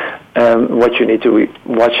 what you need to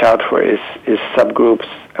watch out for is subgroups.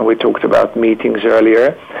 And we talked about meetings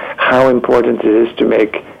earlier, how important it is to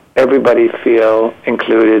make everybody feel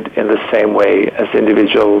included in the same way as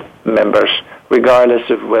individual members, regardless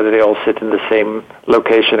of whether they all sit in the same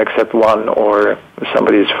location except one or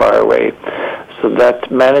somebody is far away. So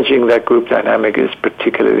that managing that group dynamic is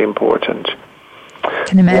particularly important.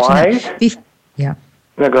 Can imagine Why? That. Yeah.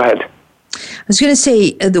 No, go ahead. I was going to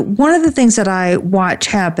say, one of the things that I watch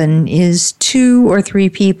happen is 2 or 3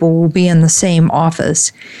 people will be in the same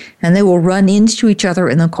office, and they will run into each other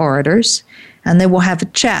in the corridors, and they will have a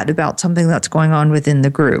chat about something that's going on within the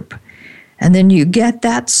group. And then you get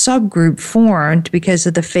that subgroup formed because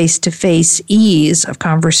of the face-to-face ease of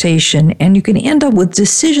conversation, and you can end up with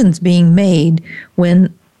decisions being made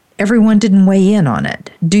when everyone didn't weigh in on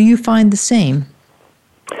it. Do you find the same?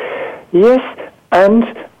 Yes, and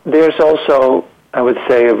there's also, I would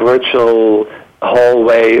say, a virtual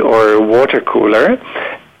hallway or water cooler,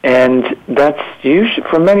 and that's usually,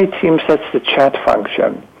 for many teams, that's the chat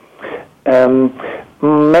function.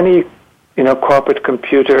 Many, corporate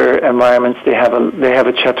computer environments, they have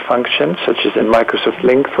a chat function, such as in Microsoft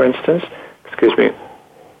Link, for instance. Excuse me.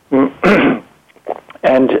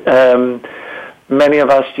 And many of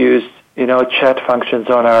us use, chat functions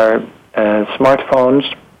on our smartphones,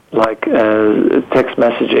 like text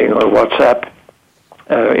messaging or WhatsApp,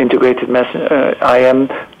 integrated IM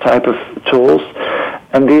type of tools,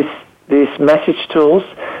 and these message tools,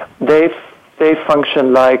 they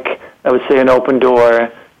function like, I would say, an open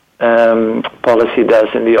door policy does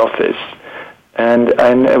in the office, and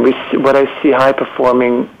what I see high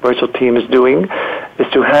performing virtual teams doing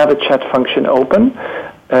is to have a chat function open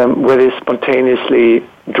where they spontaneously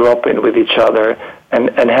drop in with each other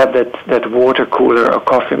and have that water cooler or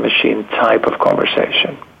coffee machine type of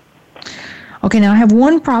conversation. Okay, now I have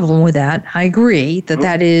one problem with that. I agree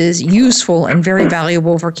that is useful and very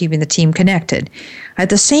valuable for keeping the team connected. At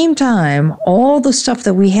the same time, all the stuff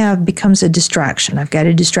that we have becomes a distraction. I've got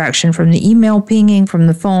a distraction from the email pinging, from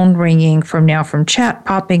the phone ringing, from chat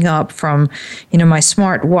popping up, from my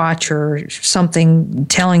smart watch or something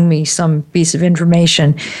telling me some piece of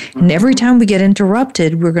information. And every time we get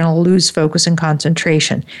interrupted, we're going to lose focus and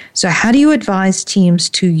concentration. So how do you advise teams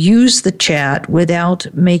to use the chat without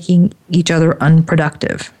making each other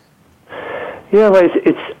unproductive? Yeah, well,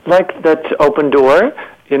 it's like that open door,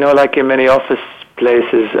 like in many office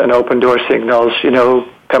places, an open door signals,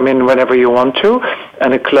 come in whenever you want to,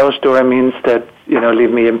 and a closed door means that,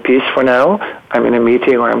 leave me in peace for now. I'm in a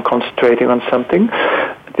meeting or I'm concentrating on something.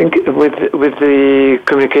 I think with the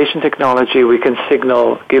communication technology, we can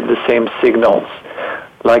give the same signals.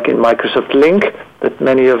 like in Microsoft Link, that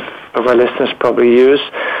many of our listeners probably use,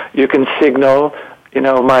 you can signal,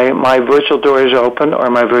 my virtual door is open or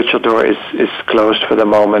my virtual door is closed for the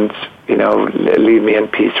moment, leave me in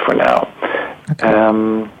peace for now.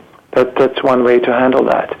 Okay. That's one way to handle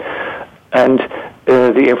that. And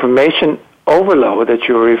the information overload that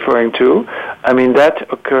you're referring to, that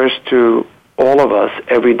occurs to all of us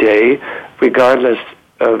every day, regardless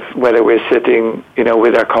of whether we're sitting,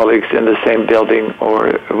 with our colleagues in the same building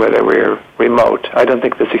or whether we're remote. I don't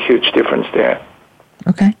think there's a huge difference there.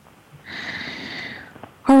 Okay.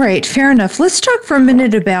 All right, fair enough. Let's talk for a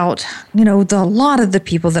minute about, a lot of the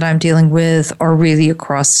people that I'm dealing with are really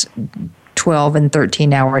across 12 and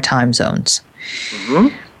 13-hour time zones.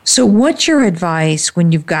 Mm-hmm. So what's your advice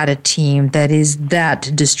when you've got a team that is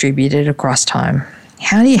that distributed across time?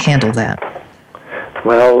 How do you handle that?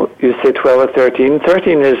 Well, you say 12 or 13.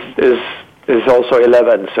 13 is also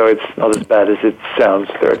 11, so it's not as bad as it sounds,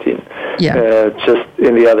 13. Yeah. Just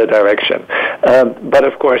in the other direction. But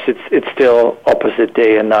of course, it's still opposite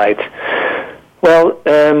day and night. Well,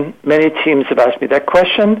 many teams have asked me that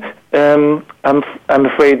question. I'm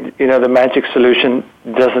afraid, the magic solution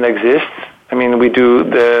doesn't exist. We do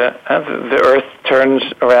the Earth turns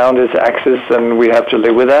around its axis, and we have to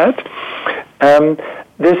live with that.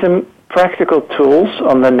 There's some practical tools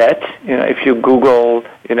on the net. If you Google,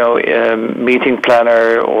 meeting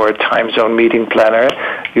planner or time zone meeting planner,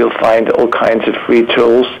 you'll find all kinds of free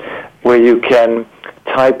tools where you can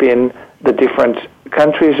type in the different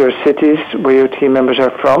countries or cities where your team members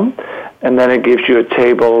are from, and then it gives you a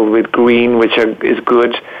table with green, which is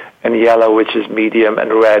good, and yellow, which is medium,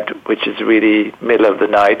 and red, which is really middle of the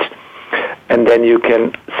night. And then you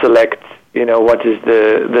can select, what is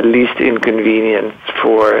the least inconvenience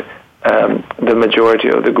for the majority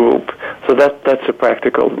of the group. So that's a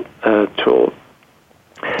practical tool.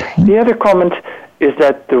 The other comment is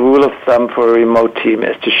that the rule of thumb for a remote team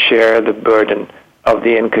is to share the burden of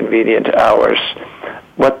the inconvenient hours.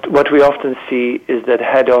 What we often see is that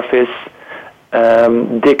head office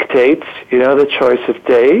dictates, the choice of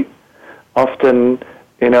day. Often,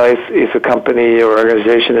 if a company or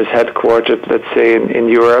organization is headquartered, let's say in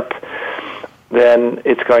Europe, then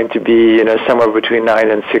it's going to be, somewhere between 9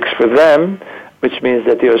 and 6 for them, which means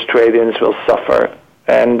that the Australians will suffer.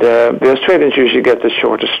 And the Australians usually get the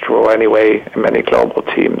shortest straw anyway in many global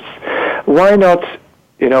teams. Why not,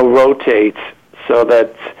 rotate so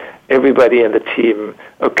that everybody in the team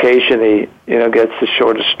occasionally, gets the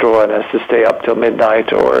shortest straw and has to stay up till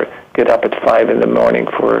midnight or get up at 5 in the morning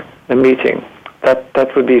for the meeting?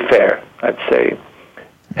 That would be fair, I'd say.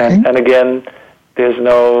 And again, there's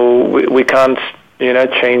we can't,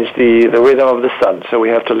 change the rhythm of the sun, so we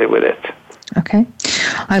have to live with it. Okay.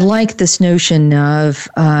 I like this notion of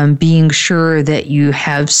being sure that you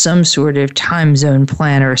have some sort of time zone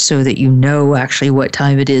planner so that you know actually what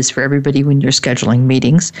time it is for everybody when you're scheduling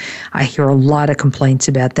meetings. I hear a lot of complaints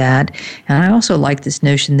about that. And I also like this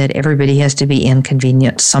notion that everybody has to be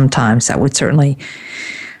inconvenienced sometimes. That would certainly,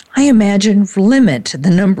 I imagine, limit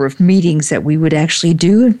the number of meetings that we would actually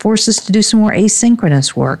do and force us to do some more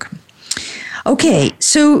asynchronous work. Okay,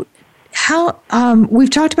 so how we've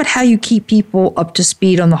talked about how you keep people up to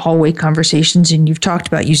speed on the hallway conversations, and you've talked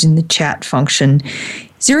about using the chat function.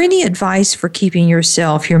 Is there any advice for keeping your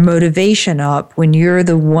motivation up when you're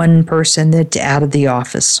the one person that's out of the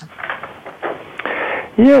office?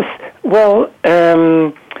 Yes. Well,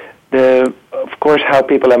 of course, how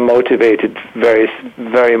people are motivated varies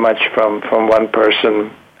very much from one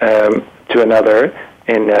person to another.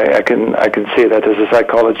 And I can see that as a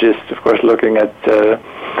psychologist, of course, looking at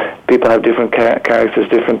people have different characters,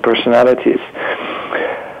 different personalities.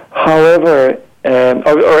 However,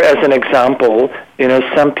 or as an example,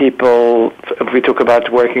 some people, if we talk about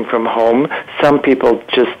working from home, some people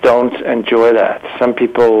just don't enjoy that. Some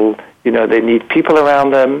people, they need people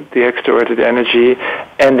around them, the extroverted energy,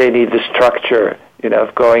 and they need the structure,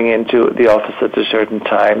 of going into the office at a certain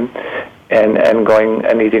time and going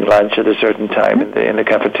and eating lunch at a certain time in the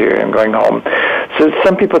cafeteria and going home. So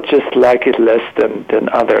some people just like it less than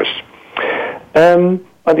others.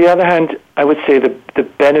 On the other hand, I would say the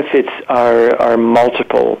benefits are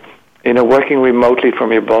multiple. Working remotely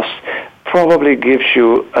from your boss probably gives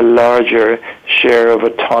you a larger share of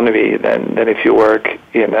autonomy than if you work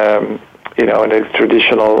in a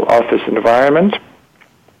traditional office environment.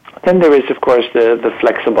 Then there is, of course, the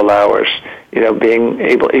flexible hours, being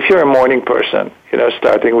able, if you're a morning person,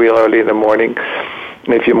 starting real early in the morning,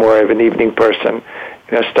 and if you're more of an evening person,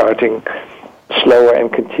 starting slower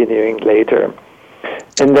and continuing later.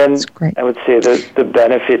 And then I would say the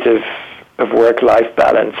benefit of work-life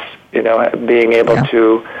balance, being able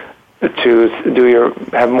to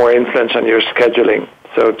have more influence on your scheduling.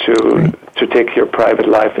 So to take your private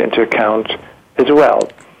life into account as well.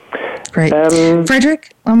 Great.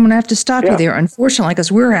 Frederick, I'm going to have to stop you there, unfortunately,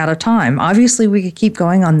 because we're out of time. Obviously, we could keep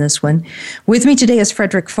going on this one. With me today is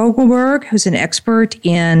Frederick Fogelberg, who's an expert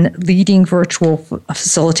in leading virtual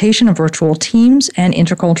facilitation of virtual teams and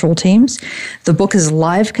intercultural teams. The book is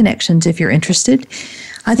Live Connections, if you're interested.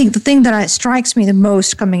 I think the thing that strikes me the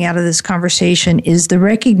most coming out of this conversation is the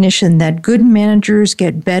recognition that good managers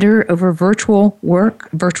get better over virtual work,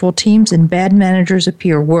 virtual teams, and bad managers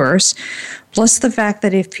appear worse. Plus the fact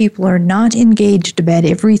that if people are not engaged about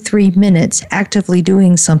every 3 minutes actively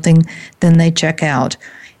doing something, then they check out.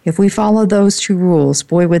 If we follow those 2 rules,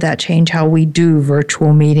 boy, would that change how we do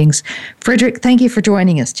virtual meetings. Frederick, thank you for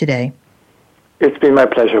joining us today. It's been my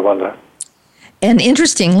pleasure, Wanda. And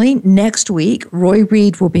interestingly, next week, Roy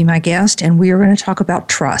Reed will be my guest, and we are going to talk about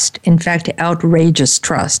trust. In fact, outrageous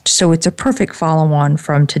trust. So it's a perfect follow-on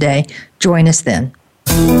from today. Join us then.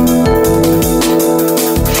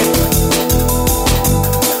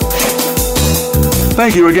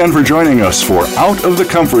 Thank you again for joining us for Out of the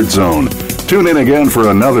Comfort Zone. Tune in again for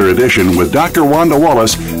another edition with Dr. Wanda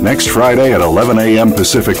Wallace next Friday at 11 a.m.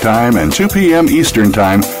 Pacific Time and 2 p.m. Eastern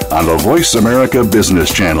Time on the Voice America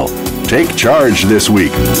Business Channel. Take charge this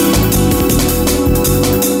week.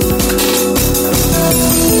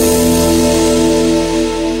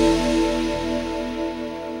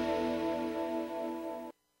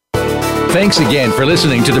 Thanks again for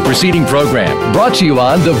listening to the preceding program, brought to you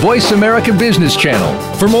on the Voice America Business Channel.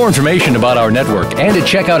 For more information about our network and to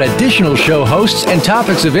check out additional show hosts and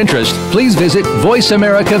topics of interest, please visit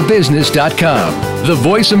voiceamericabusiness.com. The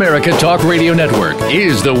Voice America Talk Radio Network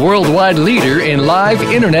is the worldwide leader in live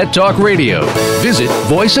Internet talk radio. Visit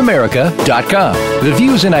voiceamerica.com. The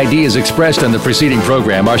views and ideas expressed on the preceding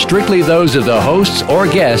program are strictly those of the hosts or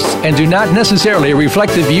guests and do not necessarily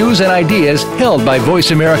reflect the views and ideas held by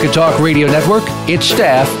Voice America Talk Radio Network, its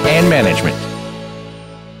staff, and management.